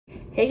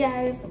Hey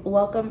guys,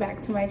 welcome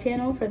back to my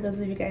channel. For those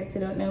of you guys who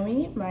don't know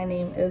me, my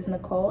name is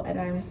Nicole and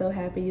I'm so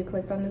happy you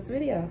clicked on this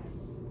video.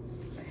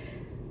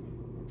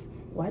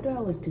 Why do I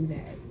always do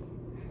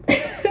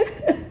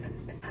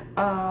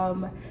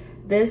that?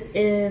 This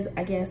is,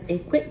 I guess, a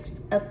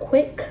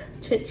quick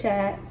chit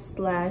chat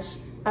slash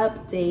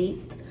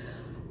update.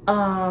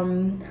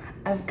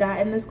 I've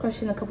gotten this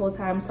question a couple of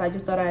times, so I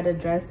just thought I'd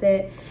address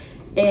it.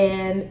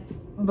 And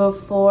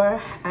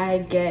before I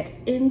get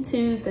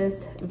into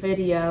this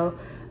video,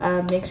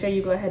 make sure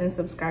you go ahead and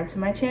subscribe to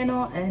my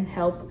channel and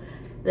help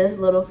this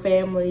little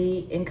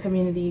family and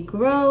community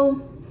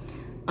grow.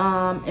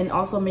 And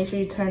also make sure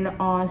you turn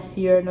on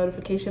your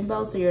notification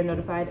bell so you're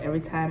notified every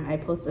time I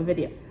post a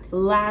video.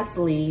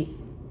 Lastly,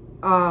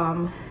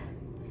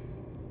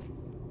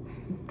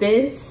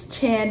 this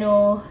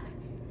channel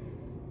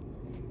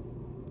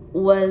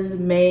was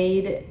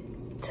made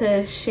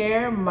to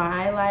share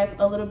my life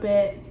a little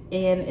bit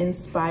and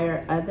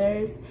inspire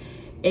others.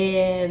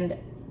 And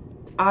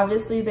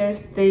obviously there's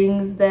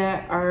things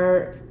that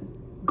are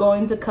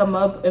going to come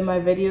up in my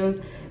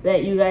videos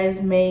that you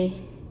guys may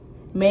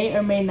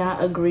or may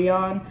not agree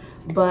on,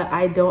 but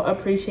I don't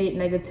appreciate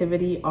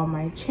negativity on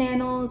my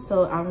channel,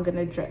 so I'm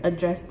gonna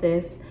address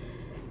this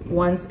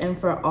once and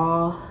for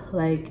all.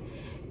 Like,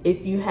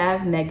 if you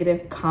have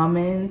negative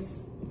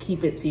comments,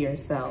 keep it to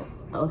yourself,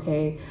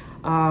 okay?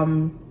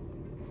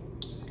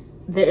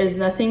 There is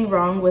nothing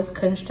wrong with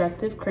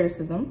constructive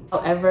criticism.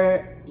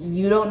 However,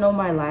 you don't know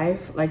my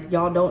life, like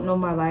y'all don't know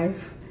my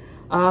life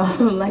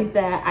like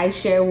that. I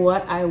share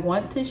what I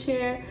want to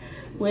share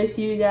with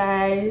you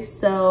guys.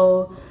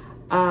 So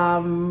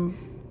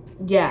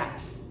yeah,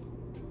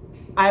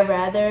 I'd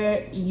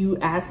rather you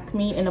ask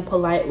me in a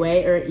polite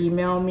way or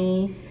email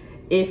me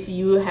if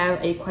you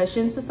have a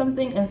question to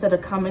something instead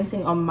of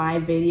commenting on my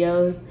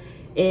videos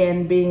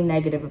and being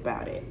negative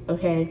about it,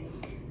 okay?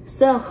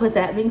 So with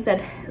that being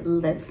said,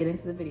 let's get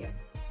into the video.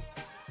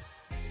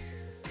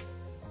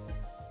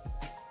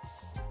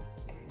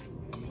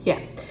 Yeah,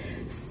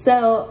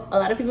 so a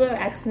lot of people have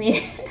asked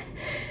me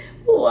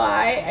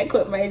why I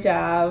quit my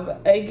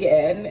job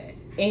again.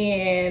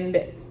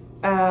 And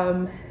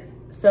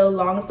so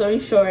long story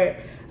short,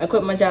 I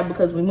quit my job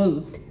because we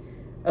moved.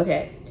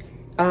 Okay.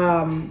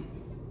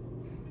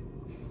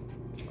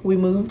 We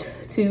moved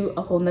to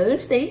a whole nother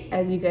state,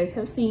 as you guys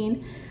have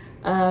seen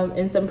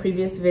in some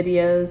previous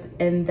videos,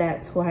 and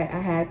that's why I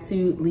had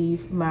to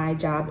leave my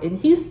job in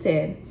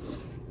Houston.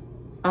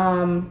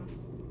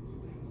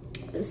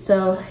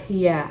 So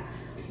yeah,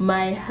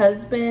 my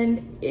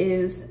husband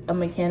is a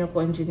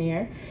mechanical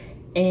engineer,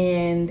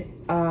 and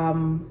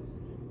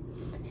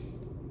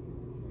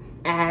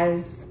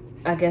as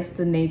I guess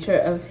the nature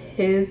of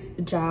his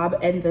job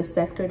and the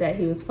sector that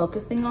he was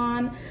focusing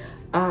on,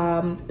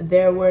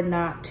 there were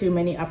not too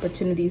many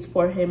opportunities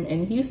for him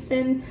in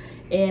Houston,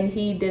 and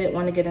he didn't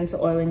want to get into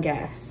oil and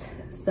gas.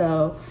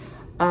 So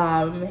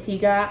he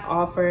got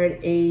offered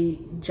a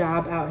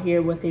job out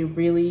here with a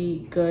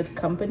really good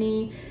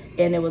company,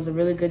 and it was a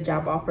really good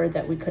job offer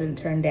that we couldn't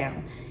turn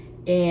down.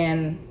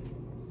 And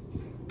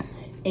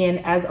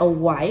as a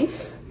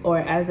wife or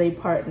as a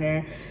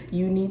partner,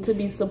 you need to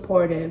be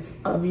supportive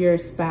of your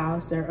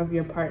spouse or of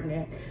your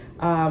partner.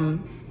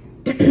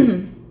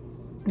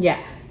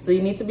 Yeah, so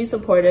you need to be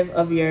supportive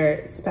of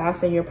your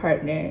spouse and your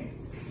partner.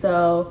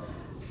 So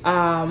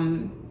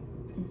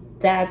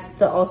that's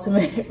the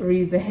ultimate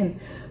reason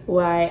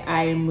why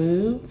I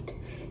moved.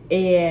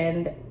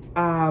 And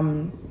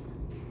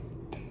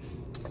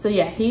so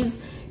yeah,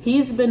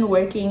 he's been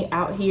working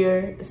out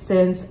here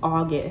since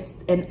August,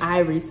 and I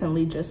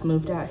recently just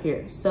moved out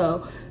here.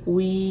 So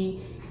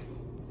we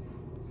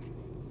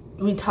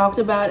talked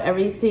about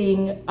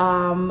everything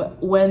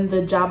when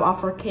the job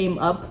offer came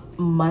up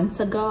months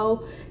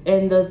ago,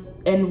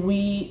 and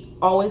we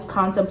always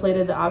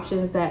contemplated the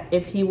options that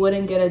if he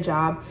wouldn't get a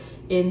job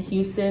in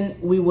Houston,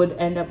 we would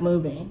end up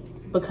moving,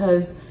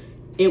 because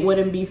it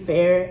wouldn't be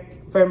fair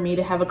for me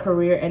to have a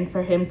career and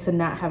for him to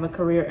not have a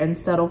career and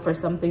settle for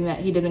something that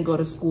he didn't go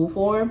to school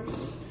for,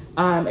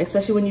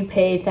 especially when you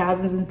pay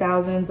thousands and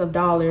thousands of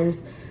dollars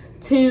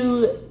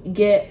to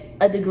get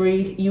a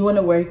degree. You want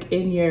to work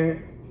in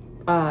your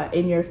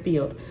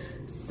field.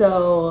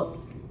 So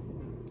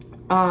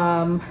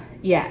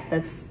yeah,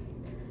 that's,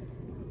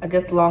 I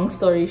guess, long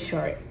story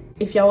short.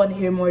 If y'all want to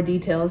hear more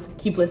details,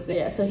 keep listening.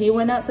 Yeah, so he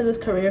went out to this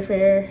career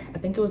fair, I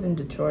think it was in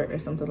Detroit or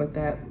something like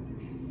that,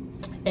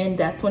 and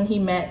that's when he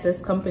met this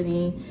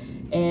company,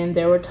 and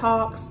there were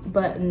talks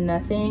but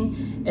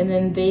nothing. And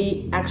then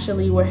they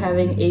actually were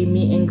having a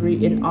meet and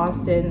greet in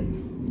Austin.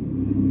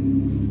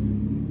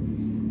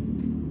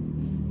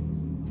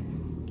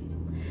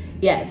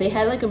 Yeah, they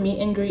had like a meet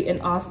and greet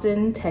in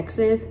Austin,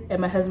 Texas,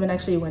 and my husband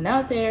actually went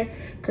out there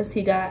because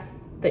he got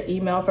the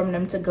email from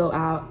them to go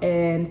out,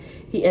 and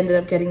he ended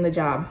up getting the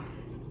job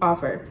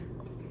offer.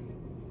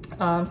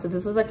 So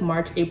this was like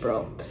March,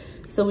 April.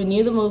 So we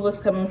knew the move was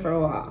coming for a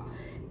while.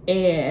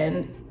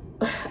 And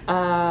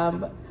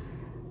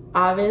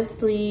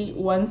obviously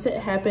once it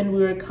happened,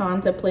 we were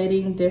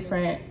contemplating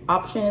different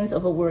options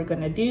of what we were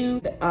gonna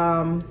do.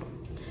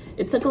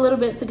 it took a little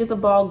bit to get the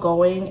ball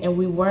going, and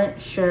we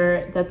weren't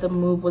sure that the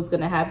move was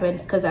going to happen,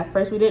 because at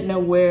first we didn't know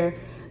where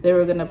they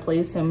were going to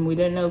place him. We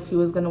didn't know if he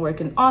was going to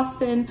work in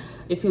Austin,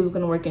 if he was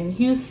going to work in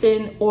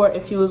Houston, or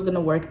if he was going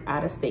to work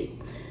out of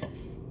state.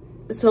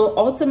 So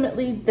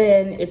ultimately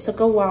then it took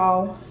a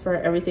while for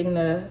everything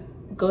to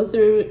go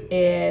through,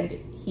 and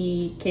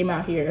he came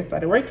out here and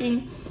started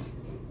working.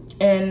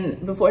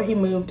 And before he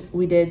moved,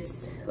 we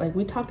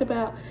talked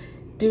about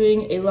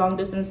doing a long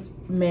distance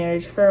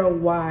marriage for a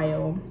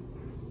while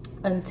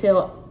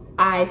until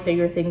I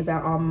figure things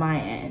out on my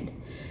end,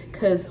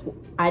 because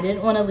I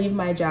didn't want to leave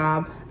my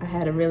job. I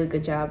had a really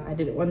good job. I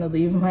didn't want to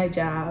leave my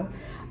job,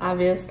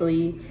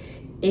 obviously.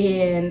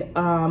 And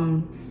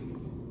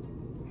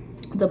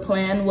the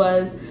plan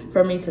was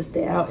for me to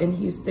stay out in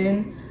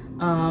Houston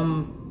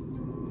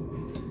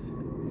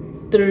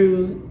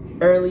through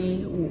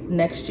early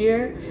next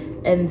year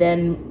and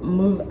then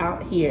move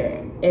out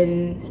here.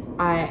 And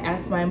I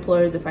asked my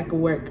employers if I could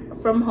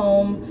work from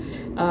home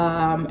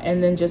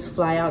and then just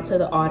fly out to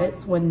the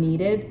audits when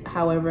needed.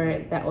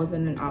 However, that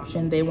wasn't an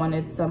option. They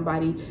wanted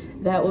somebody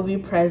that would be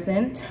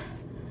present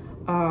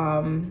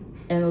and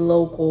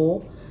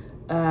local.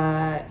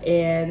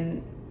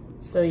 And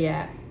so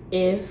yeah,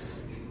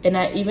 and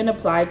I even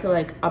applied to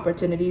like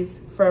opportunities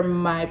for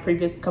my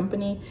previous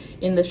company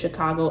in the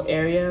Chicago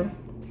area,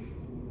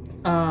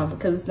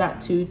 because it's not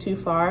too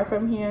far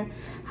from here.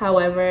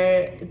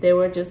 However, they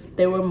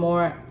were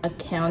more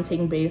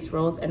accounting based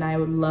roles, and I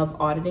would love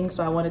auditing,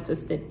 so I wanted to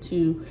stick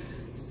to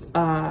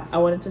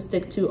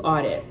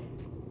audit.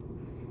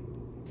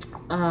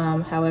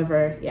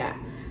 However, yeah,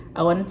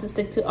 I wanted to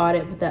stick to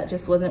audit, but that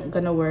just wasn't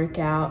gonna work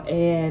out.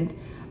 And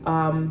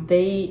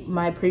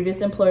my previous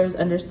employers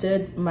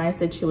understood my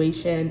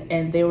situation,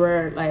 and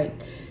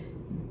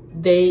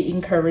they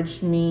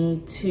encouraged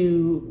me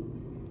to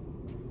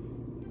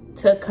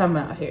come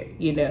out here,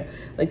 you know,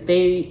 like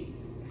they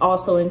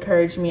also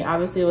encouraged me.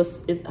 Obviously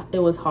it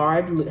was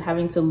hard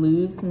having to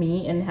lose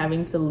me and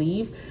having to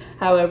leave.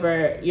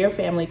 However, your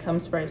family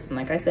comes first, and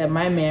like I said,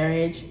 my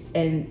marriage,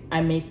 and I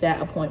make that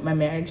a point, my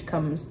marriage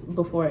comes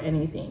before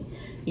anything,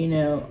 you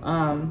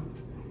know.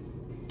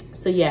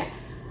 So yeah,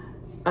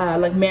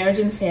 like marriage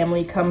and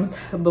family comes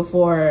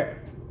before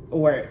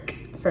work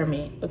for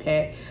me.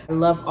 Okay, I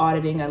love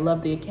auditing. I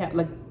love the account,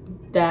 like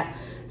that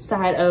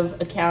side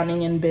of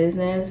accounting and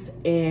business,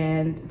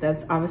 and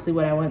that's obviously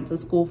what I went to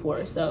school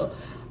for. So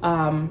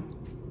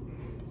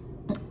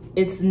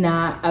it's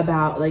not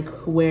about like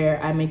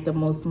where I make the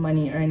most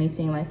money or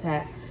anything like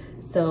that.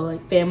 So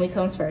like family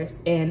comes first,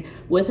 and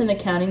with an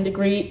accounting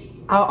degree,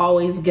 I'll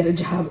always get a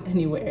job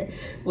anywhere.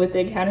 With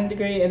the accounting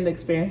degree and the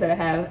experience that I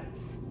have,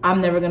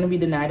 I'm never going to be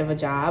denied of a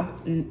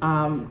job.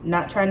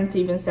 Not trying to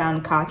even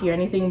sound cocky or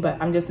anything,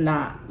 but I'm just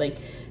not. Like,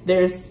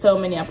 there's so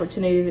many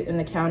opportunities in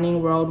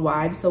accounting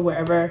worldwide. So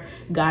wherever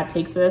God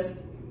takes us,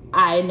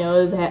 I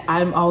know that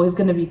I'm always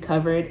going to be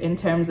covered in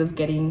terms of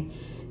getting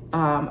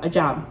a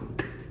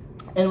job.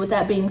 And with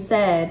that being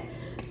said,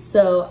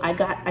 so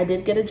I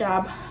did get a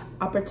job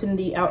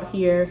opportunity out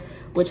here,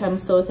 which I'm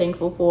so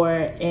thankful for.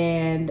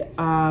 And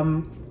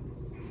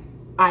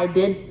I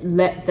did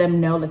let them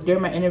know, like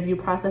during my interview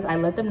process, I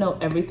let them know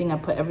everything. I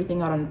put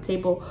everything out on the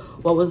table,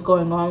 what was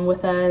going on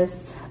with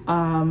us,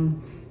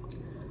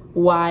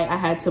 why I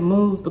had to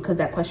move, because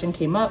that question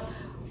came up,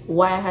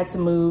 why I had to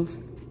move,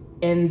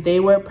 and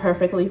they were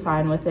perfectly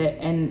fine with it.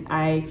 And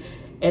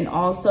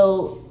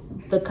also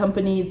the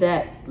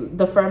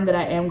firm that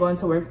I am going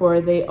to work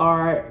for, they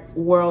are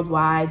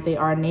worldwide, they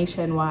are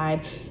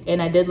nationwide.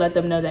 And I did let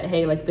them know that,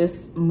 hey, like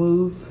this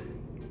move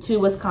to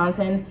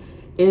Wisconsin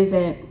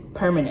isn't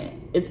permanent.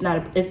 It's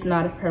not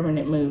a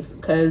permanent move,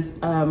 because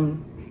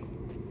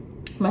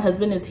my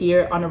husband is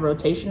here on a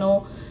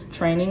rotational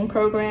training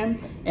program,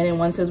 and then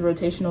once his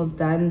rotational is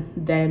done,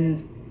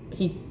 then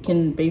he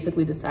can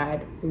basically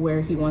decide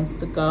where he wants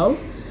to go.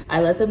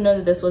 I let them know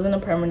that this wasn't a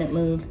permanent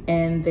move,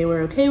 and they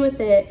were okay with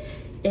it.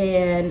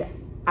 And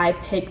I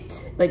picked,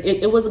 like,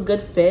 it was a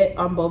good fit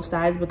on both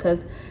sides, because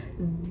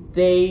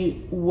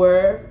they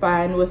were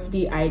fine with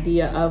the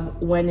idea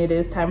of when it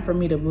is time for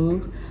me to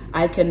move,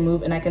 I can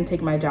move and I can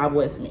take my job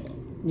with me,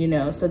 you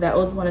know. So that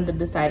was one of the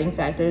deciding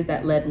factors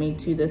that led me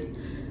to this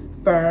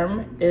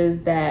firm,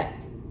 is that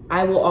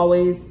I will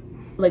always,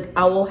 like,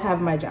 I will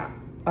have my job.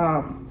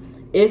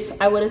 If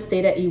I would have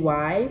stayed at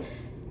EY,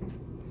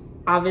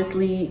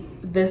 obviously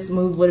this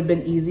move would have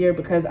been easier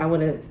because I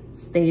would have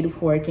stayed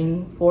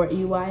working for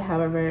EY.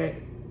 However,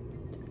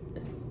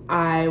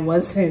 I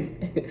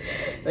wasn't,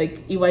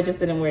 like, EY just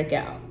didn't work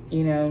out,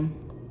 you know.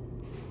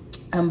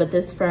 But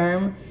this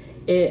firm,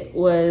 it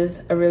was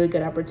a really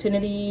good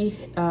opportunity.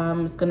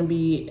 It's gonna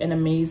be an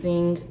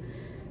amazing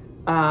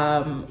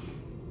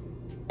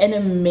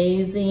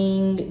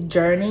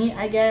journey,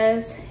 I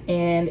guess.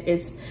 And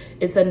it's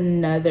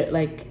another,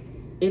 like,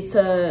 it's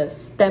a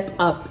step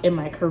up in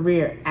my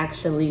career,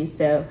 actually.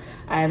 So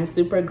I'm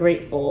super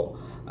grateful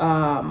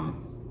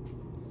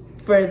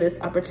for this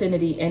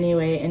opportunity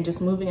anyway, and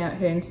just moving out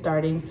here and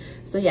starting.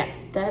 So yeah,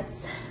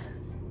 that's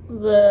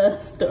the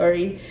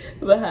story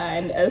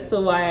behind as to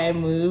why I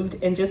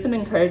moved, and just an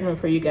encouragement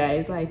for you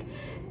guys, like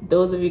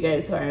those of you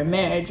guys who are in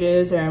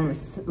marriages or in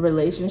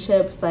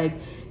relationships, like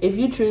if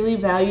you truly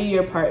value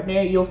your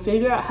partner, you'll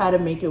figure out how to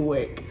make it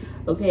work.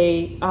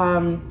 Okay,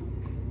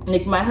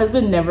 like my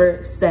husband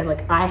never said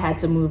like I had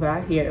to move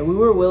out here. We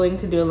were willing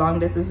to do a long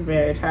distance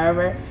marriage.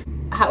 However,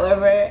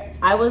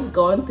 I was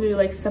going through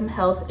like some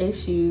health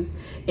issues,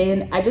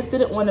 and I just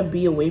didn't want to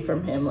be away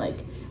from him. Like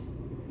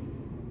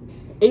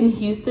in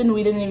Houston,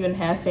 we didn't even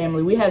have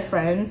family. We had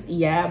friends,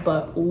 yeah,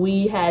 but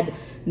we had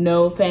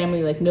no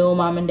family, like no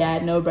mom and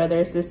dad, no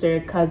brother, sister,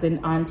 cousin,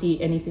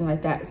 auntie, anything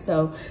like that.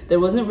 So there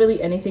wasn't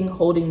really anything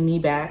holding me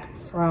back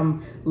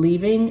from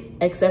leaving,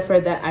 except for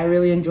that I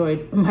really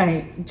enjoyed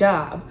my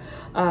job.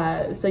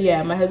 So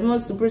yeah, my husband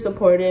was super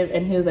supportive,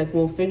 and he was like,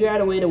 we'll figure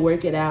out a way to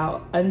work it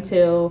out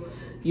until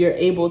you're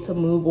able to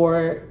move,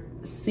 or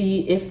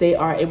see if they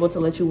are able to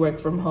let you work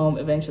from home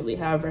eventually.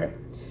 However,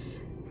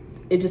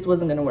 it just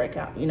wasn't gonna work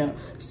out, you know?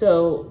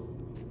 So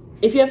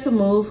if you have to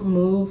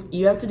move.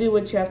 You have to do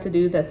what you have to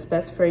do that's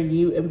best for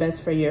you and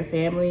best for your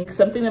family.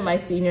 Something that my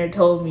senior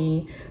told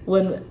me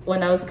when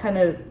I was kind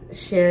of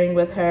sharing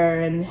with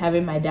her and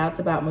having my doubts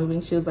about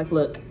moving, she was like,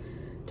 look,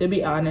 to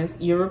be honest,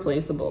 you're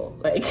replaceable.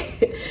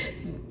 Like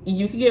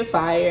you could get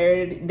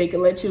fired, they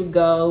could let you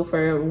go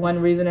for one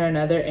reason or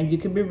another, and you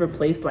could be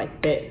replaced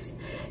like this.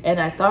 And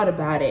I thought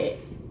about it,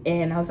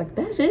 and I was like,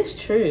 that is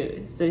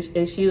true. So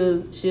and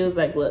she was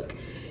like, look,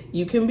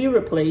 you can be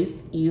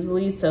replaced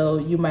easily, so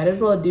you might as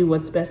well do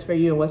what's best for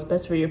you and what's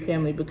best for your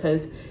family,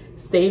 because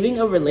saving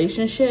a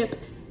relationship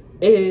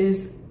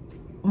is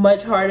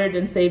much harder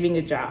than saving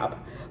a job,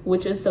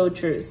 which is so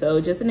true. So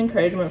just an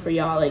encouragement for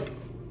y'all, like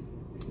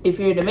if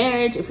you're in a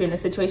marriage, if you're in a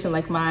situation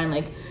like mine,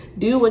 like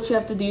do what you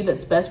have to do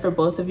that's best for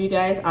both of you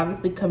guys.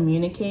 Obviously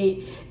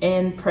communicate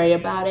and pray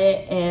about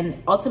it,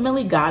 and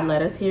ultimately God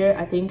led us here.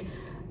 I think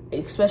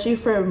especially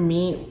for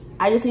me,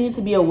 I just needed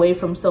to be away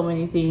from so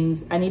many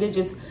things. I needed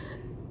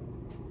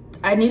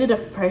a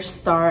fresh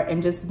start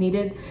and just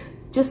needed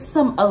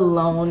some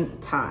alone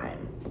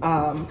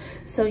time.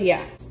 So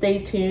yeah,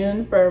 stay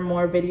tuned for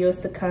more videos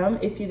to come.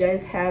 If you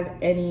guys have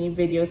any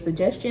video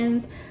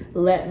suggestions,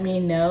 let me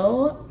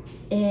know,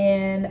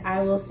 and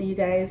I will see you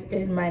guys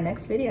in my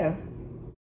next video.